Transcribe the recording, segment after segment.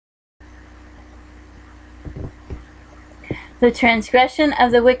The transgression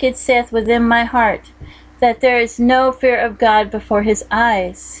of the wicked saith within my heart, that there is no fear of God before his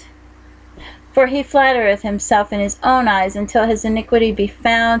eyes. For he flattereth himself in his own eyes, until his iniquity be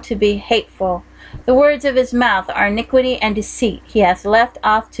found to be hateful. The words of his mouth are iniquity and deceit. He hath left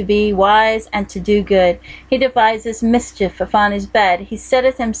off to be wise and to do good. He deviseth mischief upon his bed. He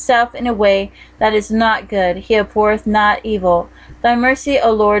setteth himself in a way that is not good. He abhorreth not evil. Thy mercy,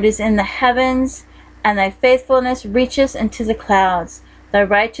 O Lord, is in the heavens, and thy faithfulness reacheth into the clouds. Thy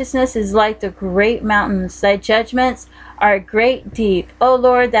righteousness is like the great mountains. Thy judgments are great deep. O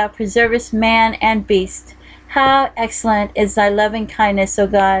Lord, thou preservest man and beast. How excellent is thy loving kindness, O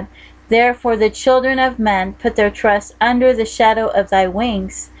God! Therefore the children of men put their trust under the shadow of thy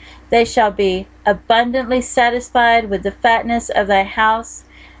wings. They shall be abundantly satisfied with the fatness of thy house,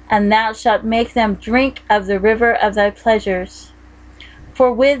 and thou shalt make them drink of the river of thy pleasures.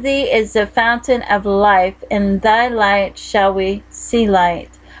 For with thee is the fountain of life. In thy light shall we see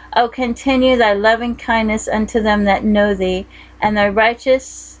light. O continue thy loving kindness unto them that know thee, and thy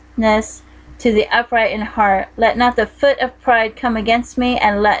righteousness to the upright in heart. Let not the foot of pride come against me,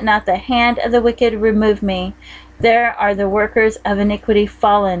 and let not the hand of the wicked remove me. There are the workers of iniquity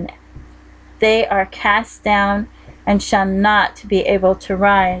fallen. They are cast down, and shall not be able to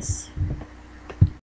rise.